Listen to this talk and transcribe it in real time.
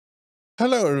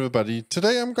Hello everybody,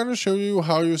 today I'm going to show you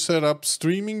how you set up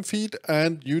streaming feed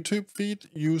and YouTube feed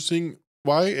using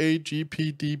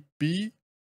YAGPDB,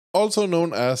 also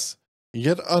known as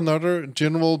yet another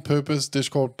general purpose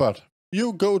Discord bot.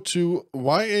 You go to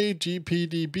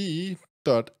YAGPDB.xyz,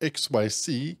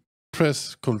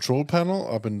 press control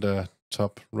panel up in the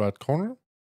top right corner,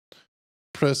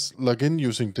 press login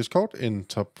using Discord in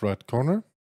top right corner,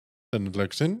 then it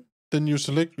logs in. Then you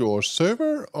select your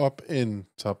server up in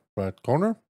top right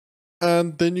corner.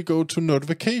 And then you go to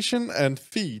notification and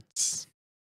feeds.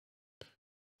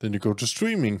 Then you go to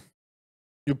streaming.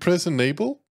 You press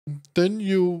enable. Then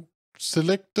you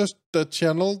select the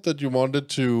channel that you wanted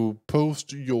to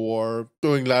post your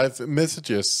going live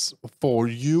messages for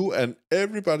you and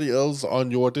everybody else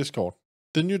on your Discord.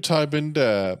 Then you type in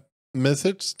the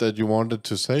message that you wanted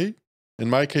to say. In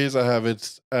my case, I have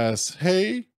it as,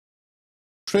 hey,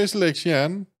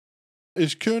 crazylegsjan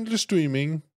is currently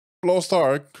streaming Lost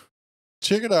Ark.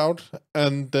 Check it out,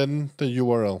 and then the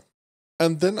URL.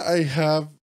 And then I have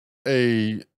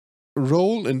a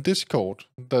role in Discord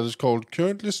that is called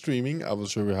currently streaming. I will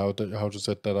show you how to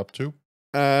set that up too.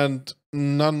 And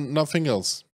nothing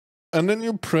else. And then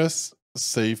you press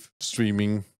save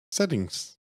streaming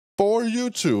settings. For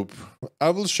YouTube,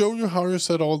 I will show you how you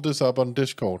set all this up on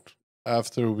Discord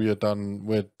after we are done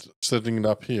with setting it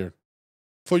up here.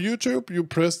 For YouTube, you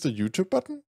press the YouTube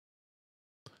button.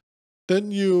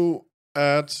 Then you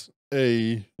add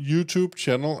a YouTube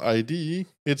channel ID.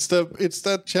 It's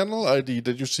that channel ID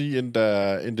that you see in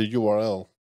the URL.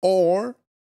 Or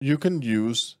you can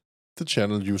use the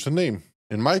channel username.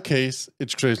 In my case,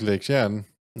 it's crazylegsjan.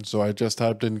 So I just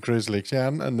typed in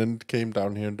crazylegsjan and then it came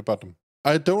down here in the bottom.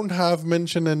 I don't have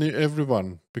mention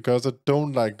everyone because I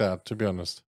don't like that, to be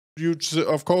honest. You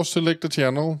of course select the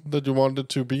channel that you want it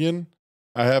to be in.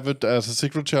 I have it as a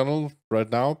secret channel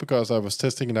right now because I was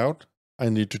testing it out. I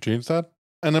need to change that.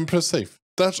 And then press save.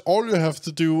 That's all you have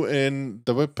to do in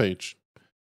the web page.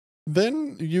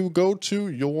 Then you go to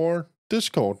your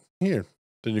Discord here.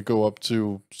 Then you go up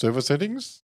to server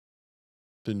settings.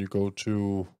 Then you go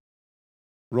to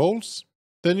roles.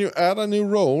 Then you add a new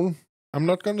role. I'm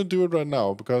not going to do it right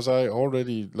now because I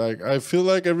already I feel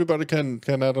like everybody can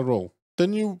add a role.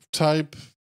 Then you type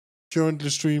currently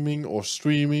streaming or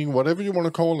streaming, whatever you want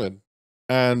to call it,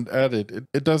 and add it.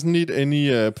 It doesn't need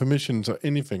any permissions or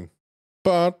anything.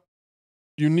 But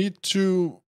you need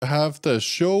to have the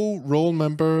show role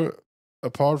member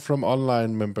apart from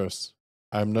online members.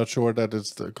 I'm not sure that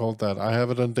it's called that. I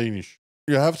have it in Danish.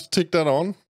 You have to tick that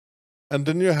on. And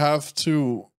then you have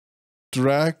to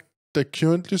drag the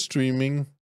currently streaming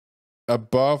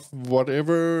above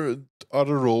whatever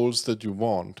other roles that you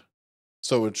want.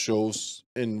 So it shows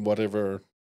in whatever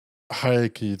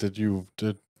hierarchy that you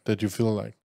feel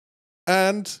like.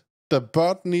 And the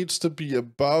bot needs to be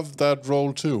above that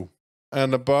role too.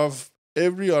 And above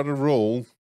every other role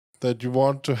that you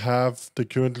want to have the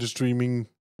currently streaming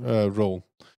role.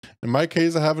 In my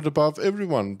case, I have it above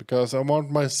everyone because I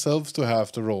want myself to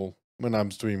have the role when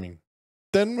I'm streaming.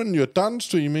 Then when you're done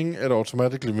streaming, it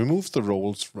automatically removes the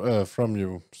roles from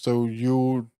you. So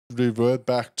you revert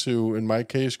back to, in my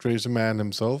case, Crazy Man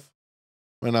himself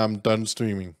when I'm done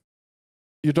streaming.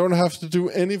 You don't have to do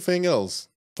anything else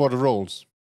for the roles.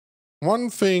 One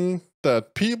thing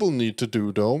that people need to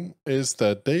do though is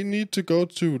that they need to go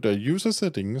to the user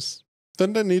settings,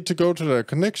 then they need to go to their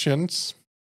connections,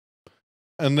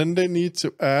 and then they need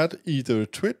to add either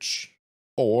Twitch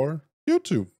or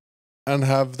YouTube and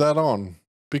have that on.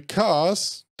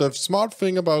 Because the smart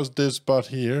thing about this bot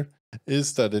here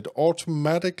is that it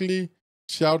automatically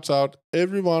shouts out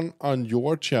everyone on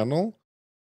your channel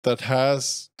that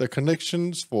has the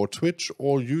connections for Twitch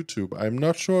or YouTube. I'm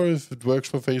not sure if it works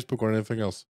for Facebook or anything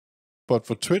else. But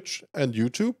for Twitch and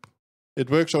YouTube, it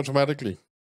works automatically.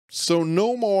 So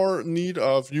no more need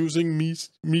of using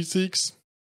meeseeks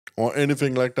or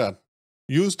anything like that.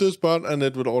 Use this bot and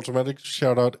it will automatically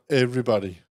shout out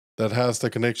everybody that has the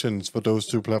connections for those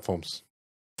two platforms.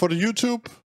 For the YouTube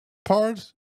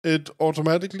part, it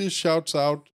automatically shouts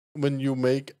out when you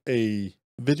make a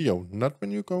video, not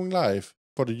when you're going live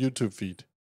for the YouTube feed.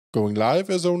 Going live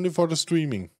is only for the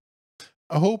streaming.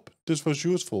 I hope this was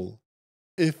useful.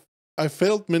 If I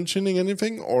failed mentioning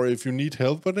anything or if you need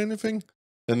help with anything,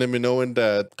 then let me know in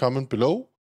the comment below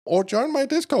or join my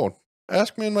Discord.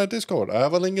 Ask me in my Discord. I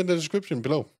have a link in the description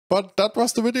below. But that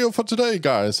was the video for today,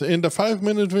 guys, in the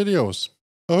 5-minute videos.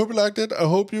 I hope you liked it. I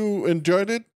hope you enjoyed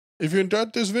it. If you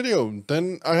enjoyed this video,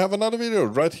 then I have another video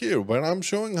right here where I'm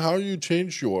showing how you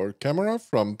change your camera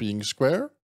from being square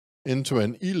into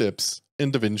an ellipse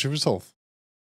in DaVinci Resolve.